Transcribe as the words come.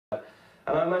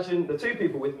And I imagine the two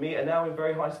people with me are now in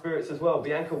very high spirits as well.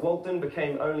 Bianca Walton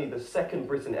became only the second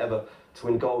Briton ever to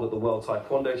win gold at the World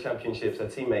Taekwondo Championships. Her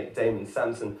teammate Damon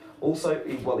also,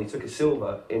 he took a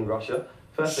silver in Russia.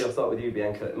 Firstly, I'll start with you,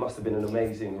 Bianca. It must have been an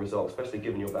amazing result, especially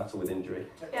given your battle with injury.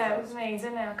 Yeah, it was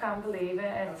amazing. I can't believe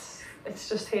it. It's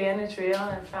just here and it's real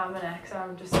and it's around my neck, so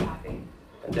I'm just happy.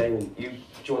 And Damon, you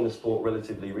joined the sport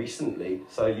relatively recently,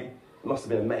 so you must have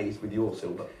been amazed with your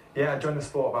silver. Yeah, I joined the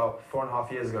sport about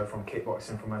 4.5 years ago from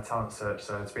kickboxing from my talent search,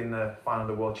 so it's been the final of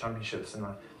the World Championships and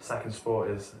my second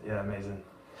sport is, yeah, amazing.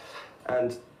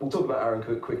 And we'll talk about Aaron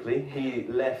Cook quickly. He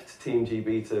left Team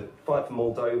GB to fight for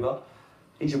Moldova.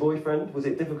 He's your boyfriend. Was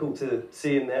it difficult to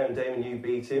see him there and Damon, you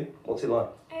beat him? What's it like?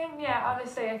 Yeah,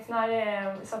 obviously it's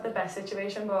not the best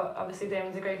situation, but obviously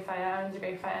Damon's a great fighter, Aaron's a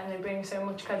great fighter, and they bring so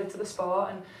much credit to the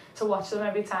sport and to watch them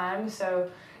every time, so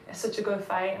it's such a good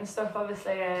fight and stuff.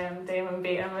 Obviously Damon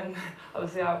beat him, and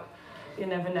obviously you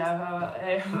never know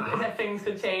how things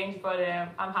could change, but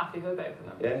I'm happy for both of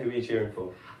them. Yeah, who are you cheering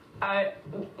for? I'm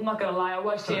not going to lie, I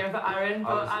was cheering for Aaron,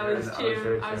 but I was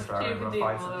cheering for Damon all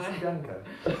the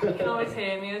way. You can always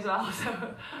hear me as well,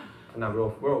 so... No,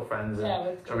 we're all friends, and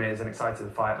yeah, I mean, it's an exciting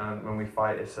fight, and when we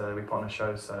fight, we put on a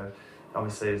show, so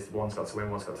obviously one's got to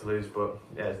win, one's got to lose, but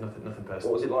yeah, it's nothing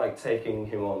personal. What was it like taking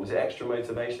him on? Was it extra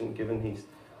motivation, given he's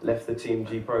left the Team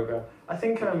G programme? I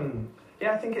think,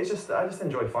 yeah, I think I just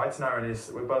enjoy fighting Aaron.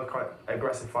 We're both quite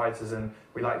aggressive fighters, and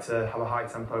we like to have a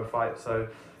high-tempo fight, so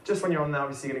just when you're on there,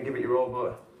 obviously you're going to give it your all,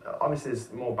 but obviously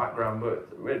there's more background, but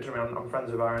really, I'm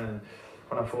friends with Aaron, and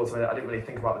when I fought him, I didn't really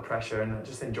think about the pressure, and I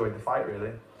just enjoyed the fight,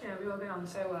 really. Yeah, we all get on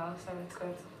so well, so it's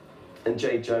good. And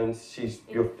Jade Jones, she's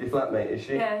your flatmate, is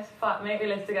she? Yeah, flatmate, we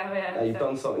live together, yeah. You've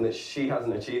done something that she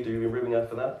hasn't achieved. Have you been ribbing her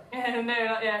for that? No,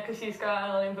 not yet, because she's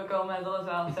got an Olympic gold medal as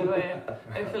well, so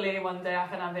hopefully one day I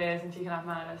can have hers and she can have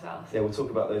mine as well. So. Yeah, we'll talk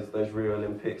about those Rio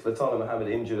Olympics. Latana Mohammed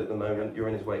injured at the moment. You're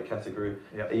in his weight category.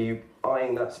 Yep. Are you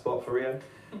eyeing that spot for Rio?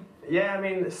 Yeah, I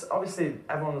mean, obviously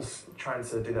everyone's trying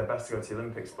to do their best to go to the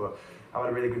Olympics, but I've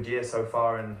had a really good year so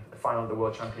far and the final of the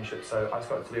World Championship, so I've just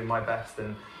got to do my best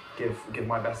and give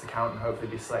my best account and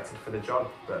hopefully be selected for the job,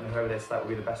 but whoever they select will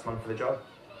be the best man for the job.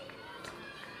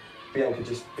 Bianca,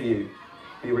 just for you,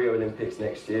 the Rio Olympics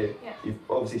next year, yeah. You've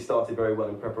obviously started very well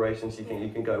in preparation, so you think you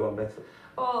can go one better?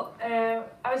 Well,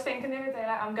 I was thinking the other day,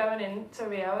 like, I'm going into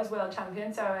Rio as world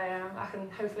champion, so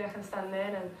hopefully I can stand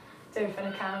in and do everything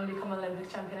I can and become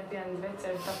Olympic champion at the end of it, so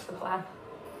that's the plan.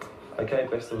 Okay,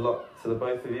 best of luck to the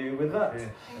both of you with that. Yeah.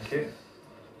 Thank you.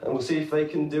 And we'll see if they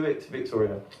can do it to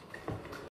Victoria.